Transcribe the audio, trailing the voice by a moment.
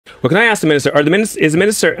Well, can I ask the Minister, is the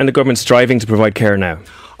Minister and the government striving to provide care now?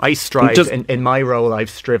 I strive, in my role, I've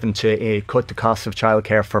striven to cut the cost of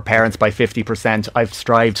childcare for parents by 50%. I've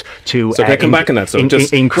strived to can I come back on that? So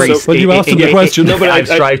increase. Well, you asked him the question. No, but I've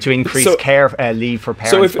strived to increase care leave for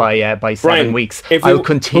parents by 7 weeks. I'll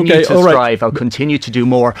continue to strive. I'll continue to do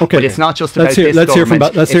more. Okay. But it's not just about this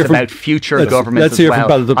government. It's about future governments as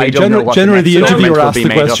well. I don't know what generally the interviewer asked the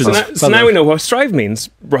question. So now we know what strive means,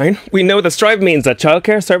 Brian. We know that strive means that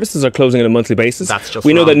childcare services are closing on a monthly basis. That's just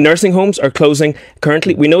we know that nursing homes are closing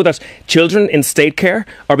currently. We know that children in state care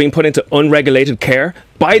are being put into unregulated care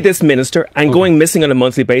by this minister and going missing on a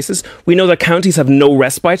monthly basis. We know that counties have no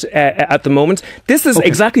respite at the moment. This is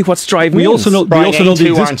exactly what strive means. We also know the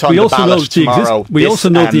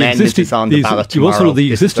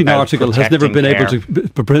existing article has never been able to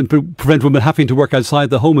prevent women having to work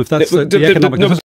outside the home if that's the economic.